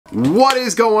What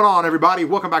is going on, everybody?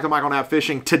 Welcome back to Knapp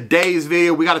Fishing. Today's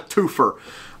video, we got a twofer.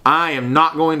 I am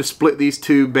not going to split these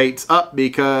two baits up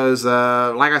because,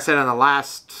 like I said in the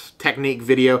last technique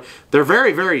video, they're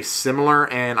very, very similar,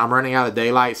 and I'm running out of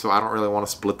daylight, so I don't really want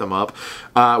to split them up.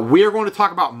 We are going to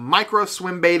talk about micro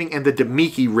swim baiting and the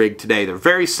damiki rig today. They're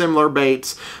very similar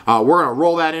baits. We're going to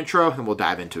roll that intro, and we'll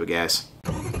dive into it, guys.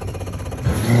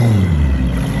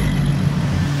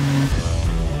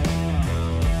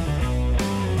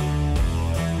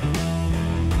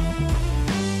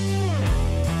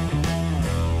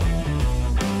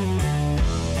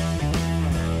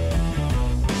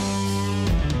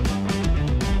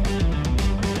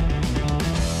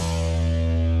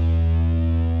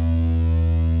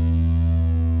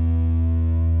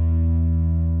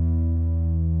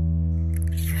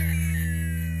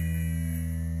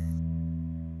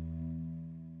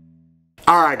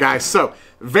 Alright guys, so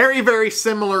very, very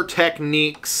similar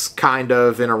techniques, kind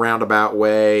of, in a roundabout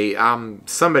way.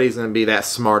 Somebody's going to be that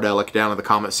smart aleck down in the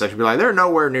comment section, be like, they're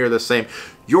nowhere near the same.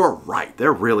 You're right,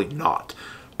 they're really not.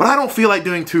 But I don't feel like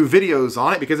doing two videos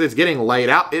on it because it's getting late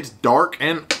out, it's dark,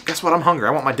 and guess what, I'm hungry,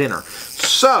 I want my dinner.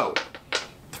 So,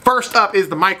 first up is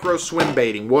the micro swim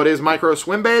baiting. What is micro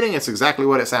swim baiting? It's exactly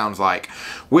what it sounds like.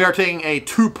 We are taking a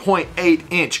 2.8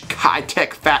 inch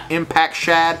high-tech fat impact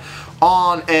shad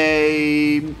on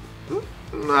a,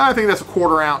 I think that's a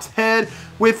 1/4 ounce head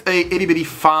with a itty bitty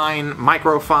fine,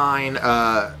 micro fine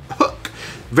hook.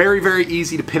 Very, very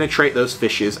easy to penetrate those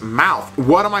fish's mouth.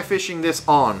 What am I fishing this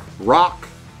on? Rock,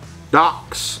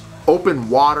 docks, open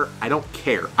water, I don't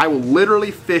care. I will literally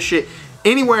fish it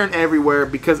anywhere and everywhere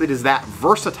because it is that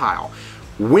versatile.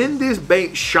 When this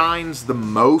bait shines the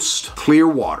most, clear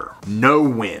water, no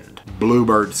wind,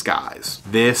 bluebird skies,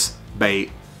 this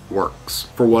bait works.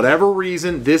 For whatever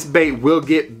reason, this bait will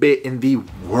get bit in the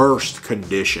worst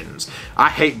conditions. I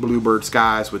hate bluebird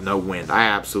skies with no wind. I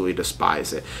absolutely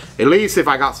despise it. At least if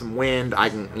I got some wind, I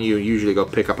can usually go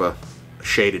pick up a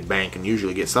shaded bank and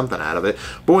usually get something out of it.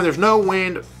 But when there's no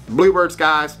wind, bluebird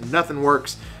skies, nothing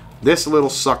works. This little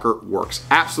sucker works.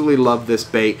 Absolutely love this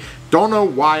bait. Don't know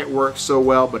why it works so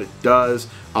well, but it does.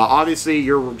 Obviously,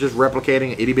 you're just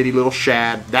replicating an itty bitty little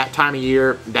shad. That time of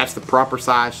year, that's the proper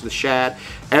size for the shad.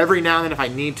 Every now and then, if I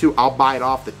need to, I'll bite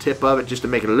off the tip of it just to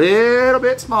make it a little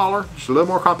bit smaller, just a little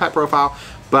more compact profile.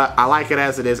 But I like it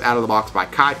as it is out of the box by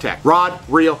Knapp. Rod,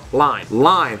 reel, line.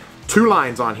 Line. 2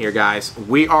 lines on here, guys.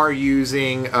 We are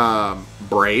using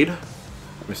braid.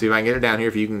 Let me see if I can get it down here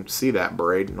if you can see that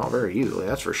braid. Not very easily,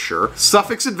 that's for sure.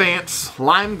 Suffolk Advance,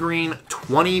 lime green,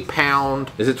 20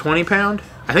 pound. Is it 20 pound?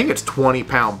 I think it's 20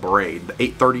 pound braid, the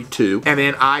 832. And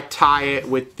then I tie it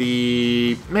with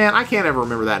the, man, I can't ever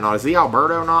remember that knot. Is the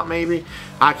Alberto knot maybe?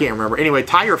 I can't remember. Anyway,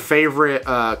 tie your favorite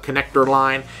connector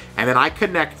line, and then I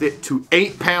connect it to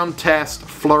 8 pound test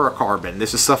fluorocarbon.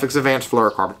 This is Suffolk Advance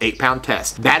fluorocarbon, 8 pound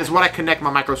test. That is what I connect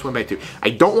my micro swim bait to. I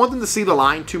don't want them to see the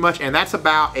line too much, and that's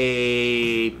about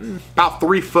 3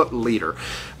 foot leader.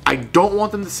 I don't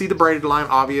want them to see the braided line,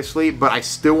 obviously, but I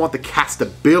still want the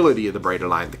castability of the braided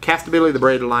line. The castability of the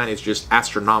braided line is just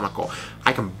astronomical.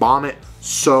 I can bomb it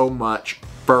so much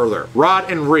further.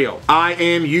 Rod and reel. I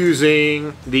am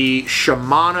using the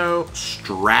Shimano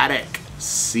Stratic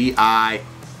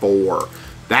CI4.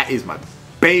 That is my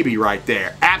baby right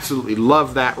there. Absolutely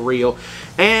love that reel.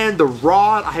 And the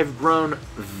rod I have grown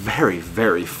very,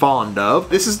 very fond of.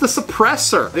 This is the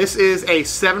Suppressor. This is a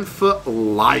 7-foot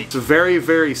light. It's a very,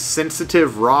 very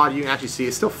sensitive rod. You can actually see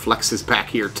it still flexes back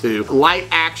here too. Light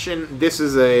action. This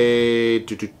is a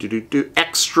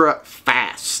extra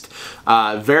fast.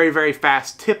 Very, very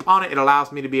fast tip on it. It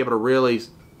allows me to be able to really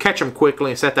catch them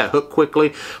quickly and set that hook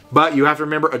quickly, but you have to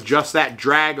remember, adjust that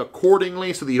drag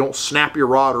accordingly so that you don't snap your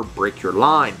rod or break your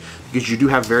line, because you do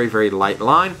have very, very light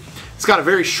line. It's got a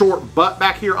very short butt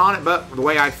back here on it, but the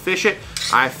way I fish it,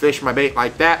 I fish my bait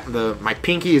like that. My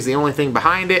pinky is the only thing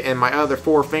behind it, and my other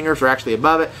 4 fingers are actually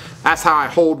above it. That's how I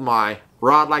hold my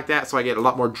rod, like that, so I get a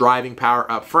lot more driving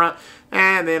power up front.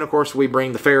 And then, of course, we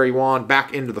bring the fairy wand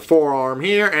back into the forearm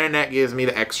here, and that gives me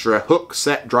the extra hook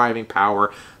set driving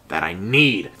power that I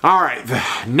need. All right, the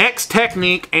next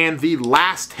technique and the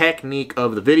last technique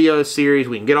of the video series.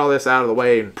 We can get all this out of the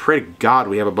way, and pray to God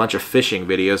we have a bunch of fishing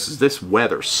videos. This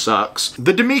weather sucks.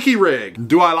 The damiki rig.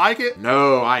 Do I like it?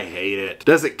 No, I hate it.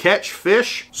 Does it catch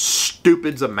fish?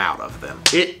 Stupids amount of them.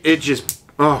 It just,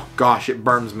 oh gosh, it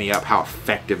burns me up how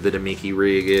effective the damiki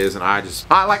rig is, and I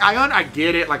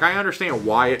get it. Like, I understand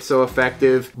why it's so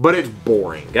effective, but it's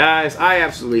boring. Guys, I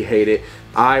absolutely hate it.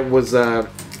 I was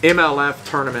MLF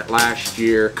tournament last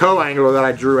year. Co-angler that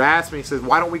I drew asked me, he says,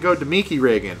 why don't we go damiki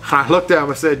rigging? I looked at him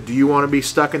and said, do you want to be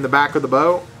stuck in the back of the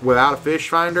boat without a fish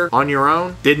finder on your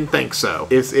own? Didn't think so.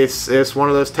 It's one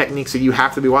of those techniques that you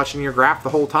have to be watching your graph the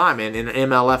whole time, and in an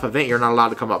MLF event, you're not allowed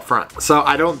to come up front. So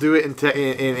I don't do it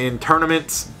in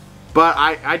tournaments, but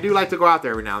I do like to go out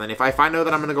there every now and then. If I know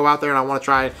that I'm going to go out there and I want to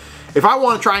try, if I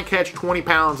want to try and catch 20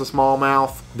 pounds of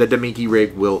smallmouth, the damiki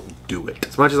rig will do it.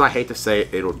 As much as I hate to say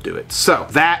it, it'll do it. So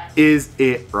that is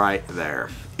it right there.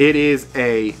 It is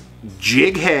a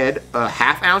jig head, a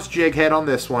 ½ ounce jig head on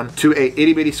this one, to a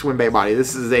itty bitty swim bait body.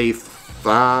 This is a,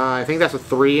 I think that's a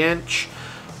 3-inch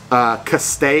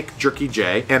Knapp Jerky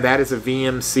J, and that is a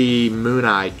VMC Moon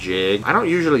Eye jig. I don't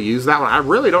usually use that one. I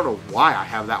really don't know why I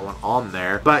have that one on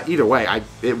there, but either way,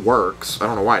 it works. I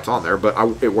don't know why it's on there,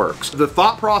 but it works. The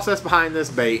thought process behind this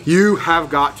bait, you have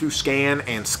got to scan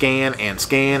and scan and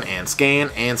scan and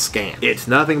scan and scan. It's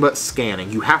nothing but scanning.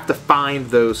 You have to find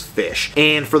those fish,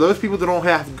 and for those people that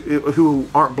who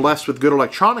aren't blessed with good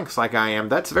electronics like I am,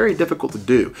 that's very difficult to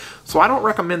do. So I don't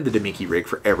recommend the damiki rig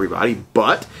for everybody,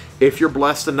 but if you're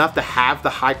blessed enough to have the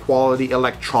high quality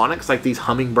electronics like these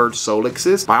Humminbird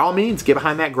Solixes, by all means get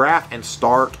behind that graph and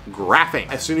start graphing.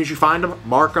 As soon as you find them,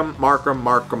 mark them, mark them,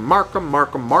 mark them, mark them,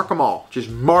 mark them, mark them all.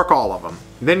 Just mark all of them.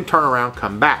 Then turn around,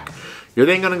 come back. You're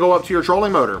then going to go up to your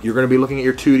trolling motor. You're going to be looking at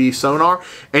your 2D sonar,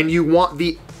 and you want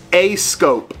the A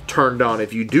scope turned on.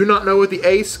 If you do not know what the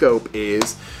A scope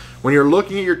is, when you're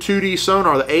looking at your 2D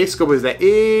sonar, the A scope is that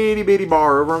itty bitty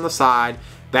bar over on the side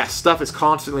that stuff is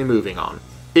constantly moving on.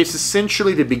 It's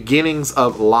essentially the beginnings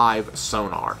of live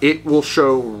sonar. It will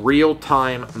show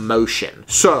real-time motion.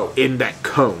 So in that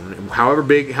cone, however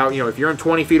big, if you're in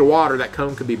 20 feet of water, that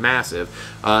cone could be massive.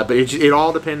 But it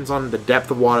all depends on the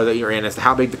depth of water that you're in as to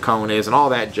how big the cone is and all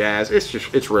that jazz.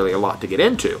 It's really a lot to get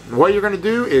into. What you're going to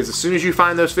do is, as soon as you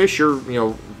find those fish, you're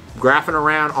graphing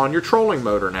around on your trolling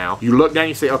motor now. You look down,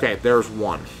 you say, okay, there's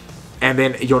one, and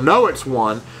then you'll know it's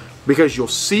one, because you'll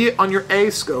see it on your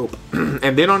A scope,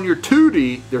 and then on your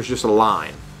 2D, there's just a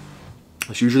line.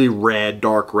 It's usually red,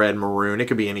 dark red, maroon. It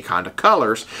could be any kind of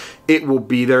colors. It will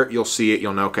be there. You'll see it.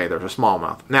 You'll know, okay, there's a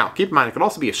smallmouth. Now, keep in mind, it could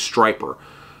also be a striper.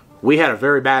 We had a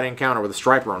very bad encounter with a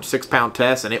striper on 6-pound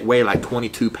test, and it weighed like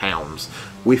 22 pounds.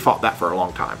 We fought that for a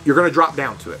long time. You're going to drop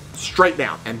down to it, straight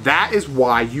down. And that is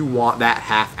why you want that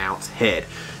 ½ ounce head.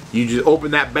 You just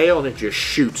open that bail and it just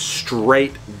shoots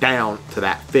straight down to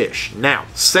that fish. Now,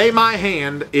 say my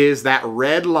hand is that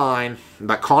red line,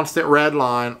 that constant red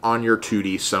line on your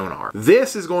 2D sonar.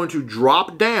 This is going to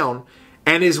drop down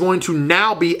and is going to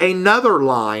now be another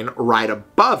line right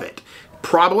above it.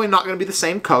 Probably not going to be the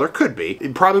same color, could be.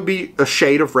 It'd probably be a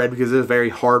shade of red because it's a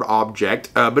very hard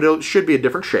object, but it should be a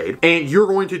different shade. And you're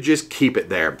going to just keep it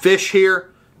there. Fish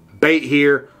here, bait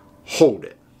here, hold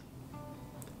it.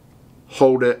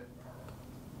 Hold it,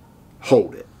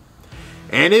 hold it.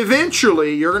 And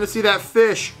eventually, you're going to see that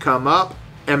fish come up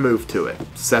and move to it.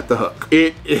 Set the hook.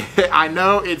 I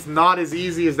know it's not as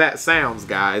easy as that sounds,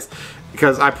 guys,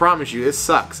 because I promise you, it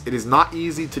sucks. It is not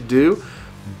easy to do,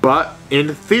 but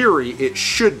in theory, it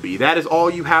should be. That is all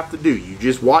you have to do. You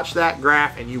just watch that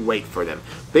graph and you wait for them.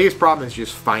 Biggest problem is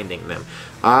just finding them.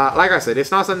 Like I said,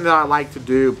 it's not something that I like to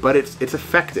do, but it's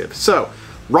effective. So,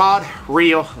 rod,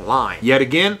 reel, line. Yet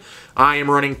again, I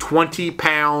am running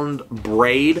 20-pound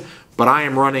braid, but I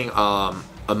am running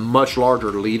a much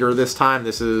larger leader this time.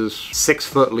 This is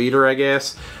 6-foot leader, I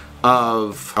guess,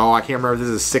 of, I can't remember if this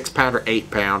is 6-pound or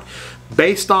 8-pound.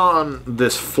 Based on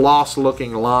this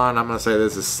floss-looking line, I'm going to say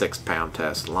this is 6-pound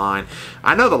test line.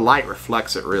 I know the light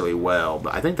reflects it really well,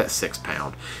 but I think that's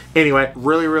 6-pound. Anyway,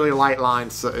 really, really light line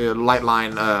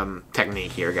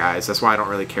technique here, guys. That's why I don't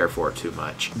really care for it too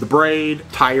much. The braid,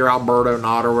 tie your Alberto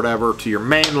knot or whatever to your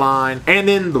main line, and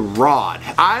then the rod.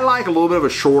 I like a little bit of a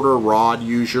shorter rod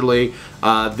usually.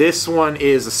 This one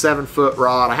is a 7-foot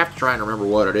rod. I have to try and remember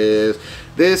what it is.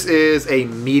 This is a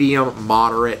medium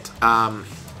moderate.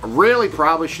 Really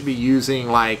probably should be using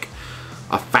like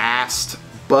a fast,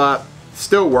 but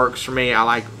still works for me. I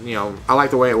like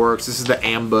the way it works. This is the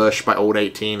Ambush by Old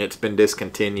 18. It's been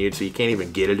discontinued, so you can't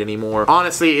even get it anymore.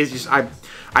 Honestly, it's just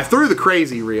I threw the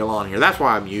crazy reel on here. That's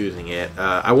why I'm using it.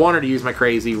 I wanted to use my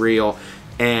crazy reel,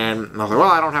 and I was like,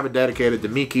 well, I don't have a dedicated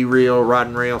damiki reel, rod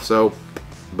and reel, so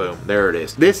boom, there it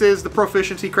is. This is the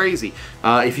Proficiency Crazy.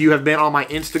 If you have been on my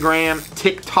Instagram,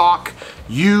 TikTok,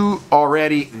 you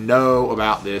already know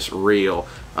about this reel.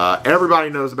 Everybody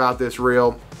knows about this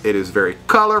reel. It is very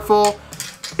colorful.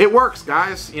 It works,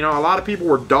 guys. You know, a lot of people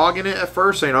were dogging it at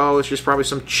first, saying, oh, it's just probably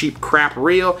some cheap crap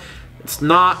reel. It's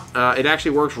not, it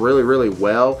actually works really, really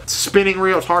well. Spinning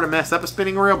reel, it's hard to mess up a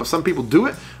spinning reel, but some people do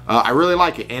it. I really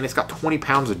like it, and it's got 20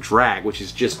 pounds of drag, which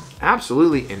is just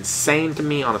absolutely insane to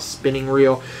me on a spinning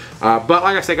reel. But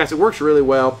like I said, guys, it works really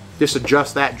well. Just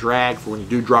adjust that drag for when you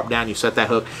do drop down, you set that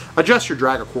hook. Adjust your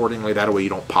drag accordingly, that way you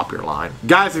don't pop your line.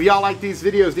 Guys, if y'all like these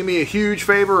videos, do me a huge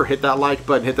favor, hit that like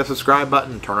button, hit that subscribe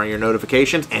button, turn on your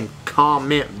notifications, and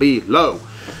comment below.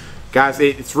 Guys,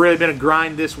 it's really been a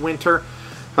grind this winter.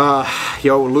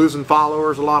 Losing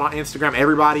followers a lot on Instagram.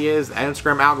 Everybody is.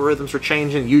 Instagram algorithms are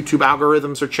changing. YouTube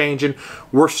algorithms are changing.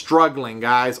 We're struggling,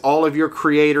 guys. All of your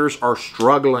creators are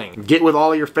struggling. Get with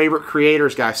all of your favorite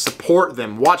creators, guys. Support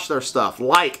them. Watch their stuff.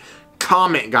 Like,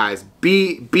 comment, guys.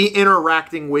 Be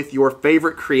interacting with your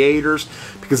favorite creators,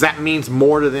 because that means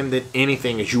more to them than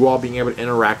anything, is you all being able to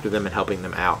interact with them and helping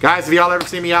them out. Guys, if y'all ever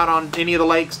see me out on any of the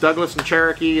lakes, Douglas and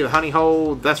Cherokee, the Honey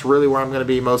Hole, that's really where I'm going to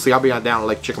be mostly. I'll be down at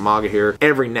Lake Chickamauga here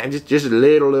every night, just a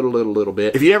little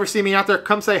bit. If you ever see me out there,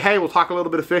 come say hey. We'll talk a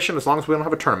little bit of fishing, as long as we don't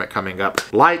have a tournament coming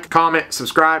up. Like, comment,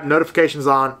 subscribe, notifications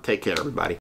on. Take care, everybody.